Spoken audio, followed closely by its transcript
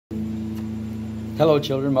Hello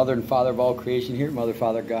children, Mother and Father of all creation here, Mother,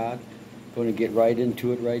 Father, God. Going to get right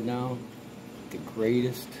into it right now. The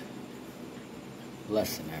greatest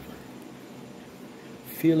lesson ever.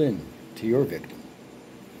 Feel in to your victim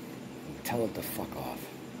and tell it to fuck off.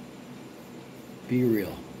 Be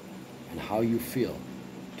real and how you feel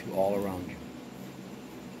to all around you.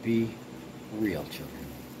 Be real, children.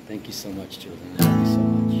 Thank you so much, children. Thank you so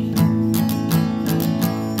much.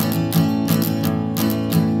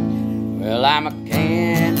 Well, I'm a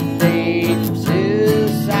candidate for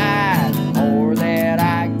suicide the more that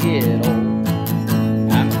I get old.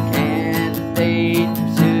 I'm a candidate for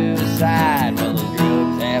suicide, well, the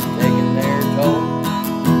drugs have taken their toll.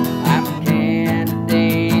 I'm a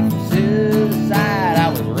candidate for suicide, I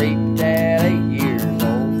was raped at 8 years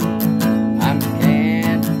old. I'm a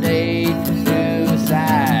candidate for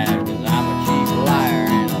suicide, cause I'm a cheap liar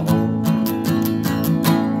and a hoe.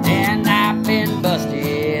 And I've been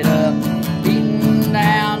busted up,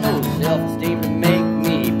 down, no self-esteem to make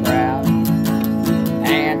me proud.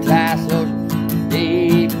 Antisocial,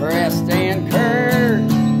 depressed, and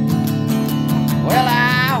cursed. Well,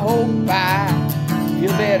 I hope I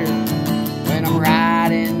feel better when I'm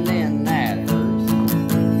riding in that hearse.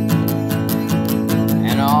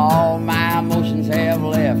 And all my emotions have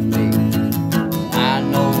left me. I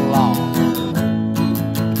no longer.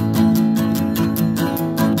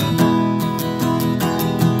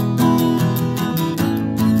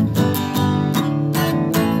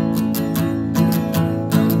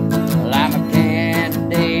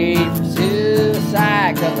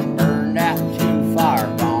 Cause I'm burned out too far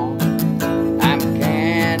gone. I'm a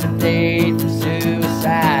candidate for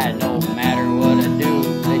suicide. No matter what I do,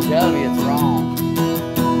 they tell me it's wrong.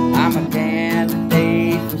 I'm a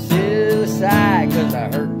candidate for suicide cause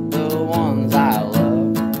I hurt the ones I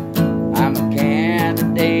love. I'm a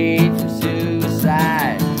candidate for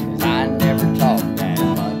suicide cause I never talk that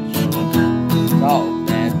much. Talk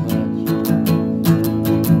that much.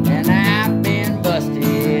 And I've been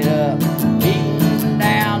busted up,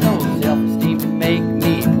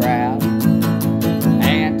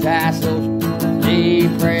 antisocial,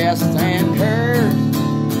 depressed, and cursed.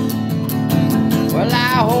 Well, I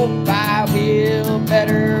hope I feel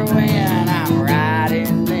better when I'm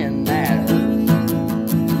riding in that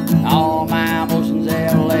hearse. All my emotions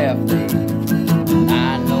have left me,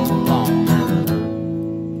 I no longer.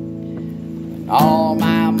 All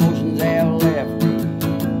my emotions have left me,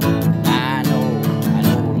 I no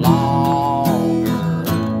longer.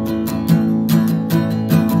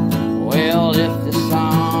 Well, if the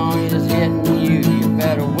song is hitting you, you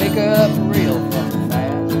better wake up real fucking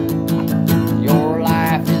fast. Your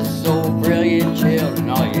life is so brilliant, children,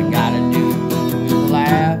 all you gotta do is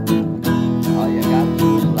laugh. All you gotta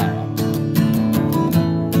do is laugh.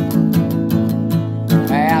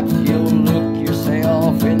 Perhaps you'll look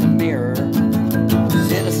yourself in the mirror,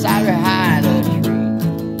 sit aside behind a tree,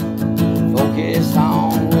 focus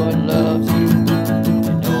on what loves you.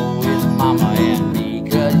 You know it's mama and me,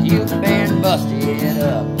 cause you've been busted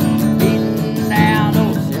up, beaten down,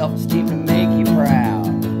 no self-esteem to make you proud.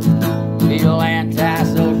 Feel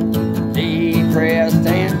antisocial, depressed,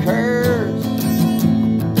 and cursed.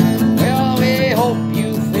 Well, we hope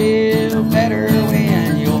you feel better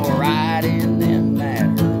when you're riding in that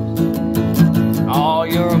hearse. All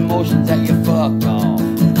your emotions that you fucked off,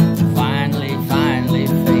 finally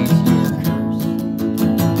face your curse.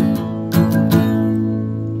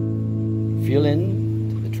 Feel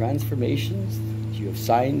into the transformations that you have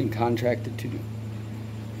signed and contracted to do.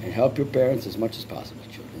 And help your parents as much as possible,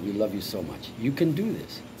 children. We love you so much. You can do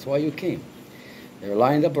this. That's why you came. They're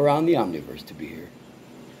lined up around the omniverse to be here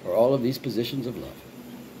for all of these positions of love.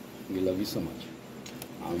 We love you so much.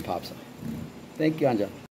 Mom and Pop's. Thank you, Anja.